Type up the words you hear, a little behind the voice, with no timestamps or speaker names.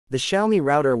The Xiaomi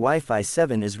Router Wi-Fi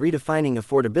 7 is redefining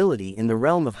affordability in the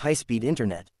realm of high-speed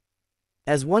internet.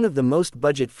 As one of the most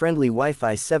budget-friendly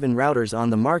Wi-Fi 7 routers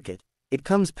on the market, it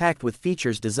comes packed with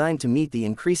features designed to meet the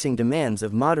increasing demands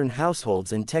of modern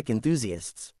households and tech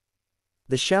enthusiasts.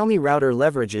 The Xiaomi router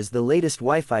leverages the latest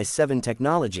Wi-Fi 7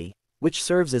 technology, which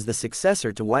serves as the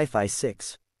successor to Wi-Fi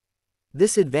 6.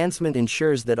 This advancement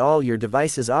ensures that all your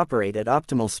devices operate at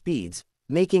optimal speeds,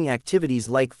 making activities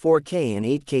like 4K and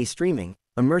 8K streaming,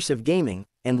 immersive gaming,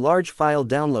 and large file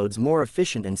downloads more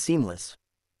efficient and seamless.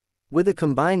 With a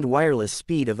combined wireless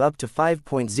speed of up to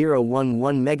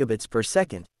 5.011 megabits per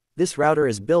second, this router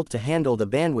is built to handle the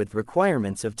bandwidth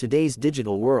requirements of today's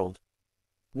digital world.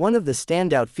 One of the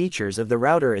standout features of the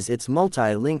router is its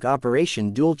multi-link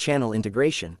operation dual-channel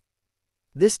integration.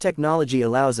 This technology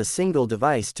allows a single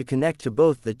device to connect to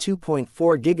both the 2.4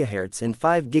 GHz and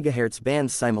 5 GHz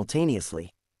bands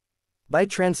simultaneously. By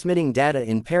transmitting data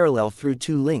in parallel through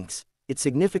two links, it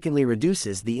significantly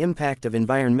reduces the impact of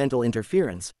environmental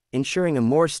interference, ensuring a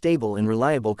more stable and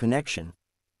reliable connection.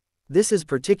 This is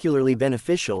particularly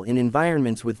beneficial in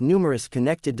environments with numerous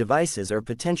connected devices or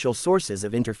potential sources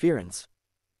of interference.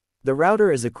 The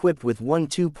router is equipped with one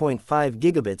 2.5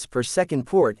 gigabits per second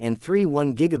port and three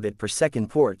 1 gigabit per second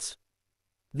ports.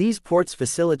 These ports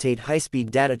facilitate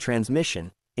high-speed data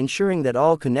transmission, ensuring that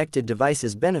all connected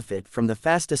devices benefit from the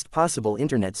fastest possible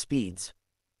internet speeds.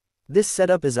 This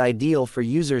setup is ideal for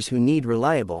users who need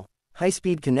reliable,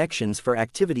 high-speed connections for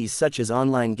activities such as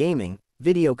online gaming,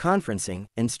 video conferencing,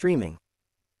 and streaming.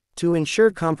 To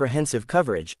ensure comprehensive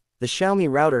coverage, the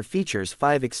Xiaomi router features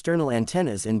 5 external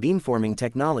antennas and beamforming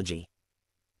technology.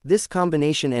 This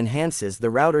combination enhances the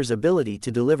router's ability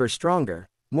to deliver stronger,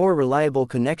 more reliable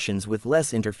connections with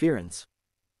less interference.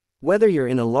 Whether you're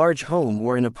in a large home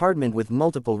or an apartment with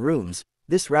multiple rooms,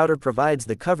 this router provides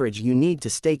the coverage you need to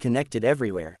stay connected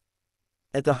everywhere.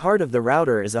 At the heart of the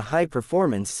router is a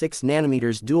high-performance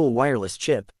 6nm dual wireless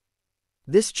chip.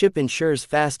 This chip ensures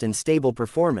fast and stable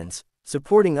performance,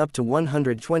 supporting up to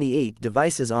 128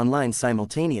 devices online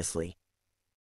simultaneously.